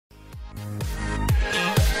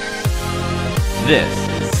This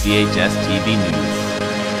is CHSTV News.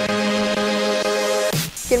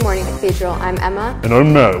 Good morning, Cathedral. I'm Emma. And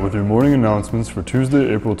I'm Matt with your morning announcements for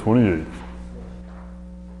Tuesday, April 28th.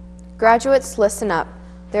 Graduates, listen up.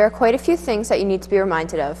 There are quite a few things that you need to be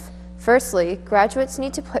reminded of. Firstly, graduates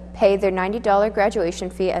need to pay their $90 graduation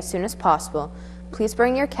fee as soon as possible. Please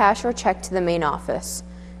bring your cash or check to the main office.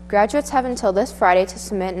 Graduates have until this Friday to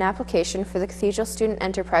submit an application for the Cathedral Student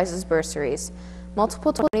Enterprises bursaries.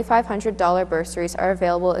 Multiple $2,500 bursaries are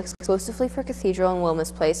available exclusively for Cathedral and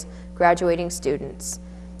Wilmus Place graduating students.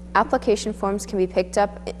 Application forms can be picked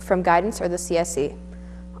up from Guidance or the CSE.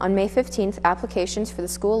 On May 15th, applications for the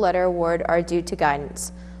School Letter Award are due to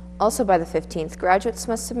Guidance. Also by the 15th, graduates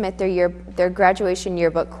must submit their graduation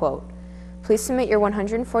yearbook quote. Please submit your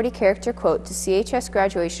 140-character quote to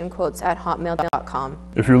chsgraduationquotes@hotmail.com.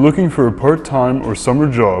 If you're looking for a part-time or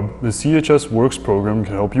summer job, the CHS Works program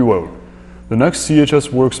can help you out. The next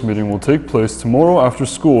CHS Works meeting will take place tomorrow after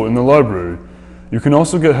school in the library. You can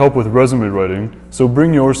also get help with resume writing, so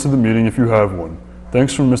bring yours to the meeting if you have one.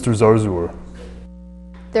 Thanks from Mr. Zarzur.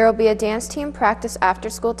 There will be a dance team practice after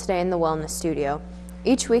school today in the Wellness Studio.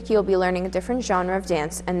 Each week you'll be learning a different genre of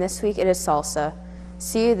dance, and this week it is salsa.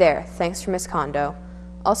 See you there. Thanks for Ms. Kondo.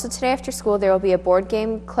 Also today after school there will be a board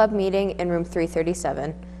game club meeting in room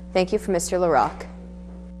 337. Thank you for Mr. LaRock.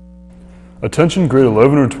 Attention grade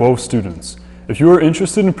 11 or 12 students. If you are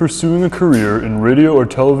interested in pursuing a career in radio or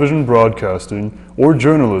television broadcasting or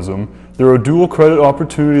journalism, there are dual credit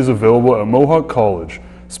opportunities available at Mohawk College.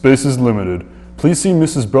 Space is limited. Please see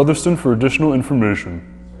Mrs. Brotherston for additional information.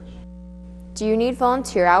 Do you need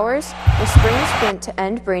volunteer hours? The Spring Sprint to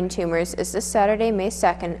End Brain Tumors is this Saturday, May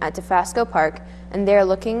 2nd at DeFasco Park, and they're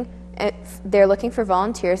looking for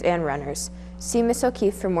volunteers and runners. See Ms.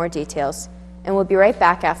 O'Keefe for more details. And we'll be right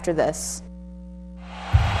back after this.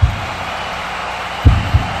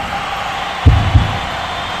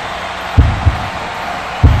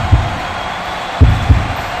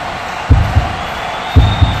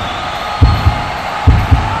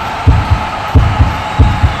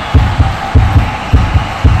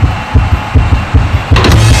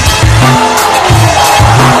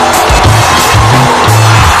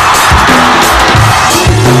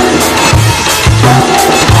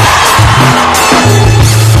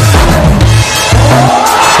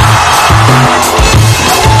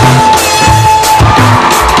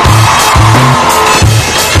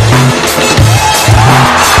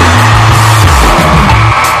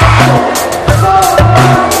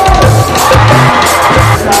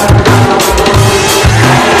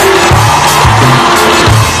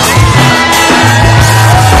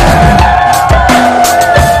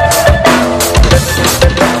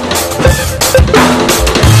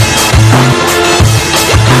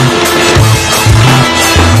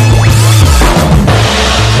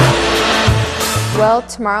 Well,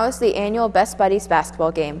 tomorrow is the annual Best Buddies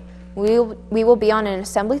basketball game. We will be on an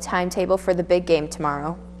assembly timetable for the big game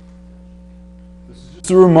tomorrow.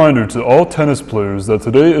 Just a reminder to all tennis players that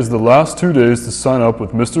today is the last 2 days to sign up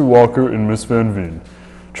with Mr. Walker and Miss Van Veen.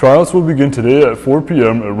 Tryouts will begin today at 4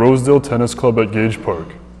 p.m. at Rosedale Tennis Club at Gage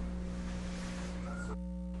Park.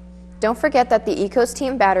 Don't forget that the Ecos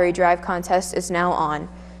Team Battery Drive contest is now on.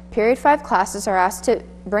 Period 5 classes are asked to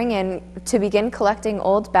begin collecting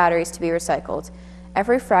old batteries to be recycled.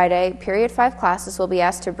 Every Friday, Period 5 classes will be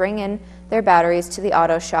asked to bring in their batteries to the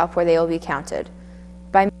auto shop where they will be counted.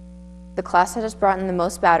 By the class that has brought in the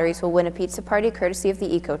most batteries will win a pizza party courtesy of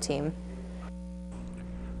the Eco Team.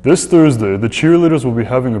 This Thursday, the cheerleaders will be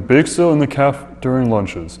having a bake sale in the cafe during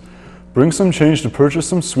lunches. Bring some change to purchase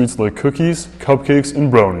some sweets like cookies, cupcakes, and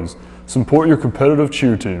brownies. Support your competitive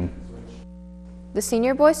cheer team. The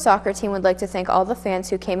senior boys soccer team would like to thank all the fans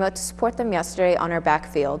who came out to support them yesterday on our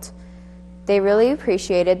backfield. They really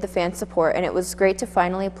appreciated the fan support, and it was great to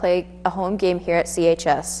finally play a home game here at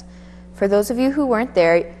CHS. For those of you who were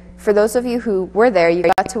there, you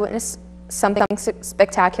got to witness something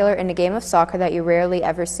spectacular in a game of soccer that you rarely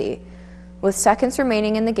ever see. With seconds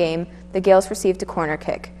remaining in the game, the Gales received a corner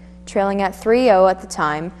kick. Trailing at 3-0 at the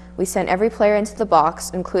time, we sent every player into the box,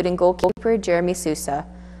 including goalkeeper Jeremy Sousa.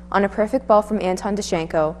 On a perfect ball from Anton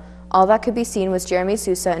Dashenko, all that could be seen was Jeremy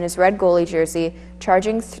Sousa in his red goalie jersey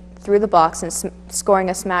charging through the box and scoring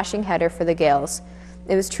a smashing header for the Gales.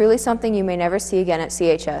 It was truly something you may never see again at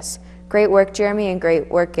CHS. Great work, Jeremy, and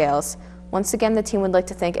great work, Gales. Once again, the team would like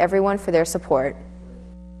to thank everyone for their support.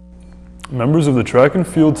 Members of the track and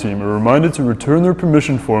field team are reminded to return their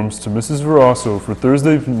permission forms to Mrs. Verasso for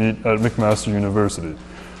Thursday's meet at McMaster University.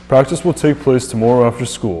 Practice will take place tomorrow after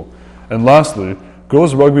school. And lastly,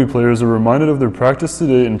 girls rugby players are reminded of their practice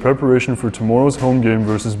today in preparation for tomorrow's home game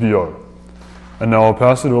versus BR. And now I'll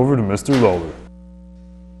pass it over to Mr. Lawler.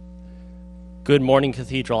 Good morning,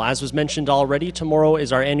 Cathedral. As was mentioned already, tomorrow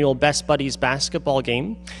is our annual Best Buddies basketball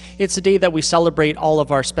game. It's a day that we celebrate all of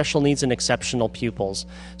our special needs and exceptional pupils.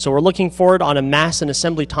 So we're looking forward on a mass and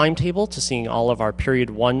assembly timetable to seeing all of our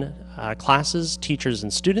Period 1 classes, teachers,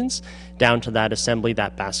 and students down to that assembly,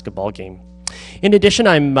 that basketball game. In addition,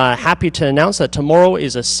 I'm happy to announce that tomorrow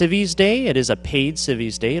is a Civies Day. It is a paid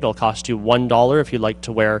Civies Day. It'll cost you $1 if you'd like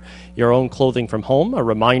to wear your own clothing from home. A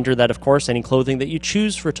reminder that, of course, any clothing that you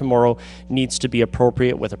choose for tomorrow needs to be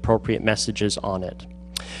appropriate with appropriate messages on it.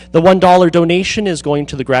 The $1 donation is going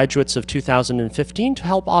to the graduates of 2015 to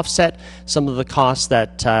help offset some of the costs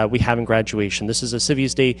that we have in graduation. This is a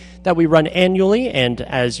Civies Day that we run annually, and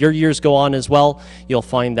as your years go on as well, you'll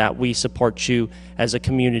find that we support you as a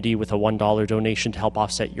community with a $1 donation to help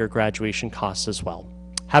offset your graduation costs as well.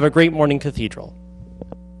 Have a great morning, Cathedral.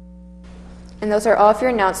 And those are all of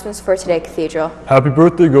your announcements for today, Cathedral. Happy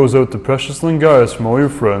birthday goes out to Precious Lingaius from all your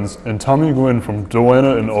friends, and Tommy Gwynn from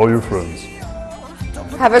Joanna and all your friends.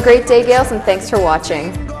 Have a great day, Gales, and thanks for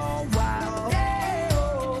watching.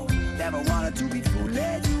 Never wanted to be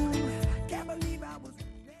foolish.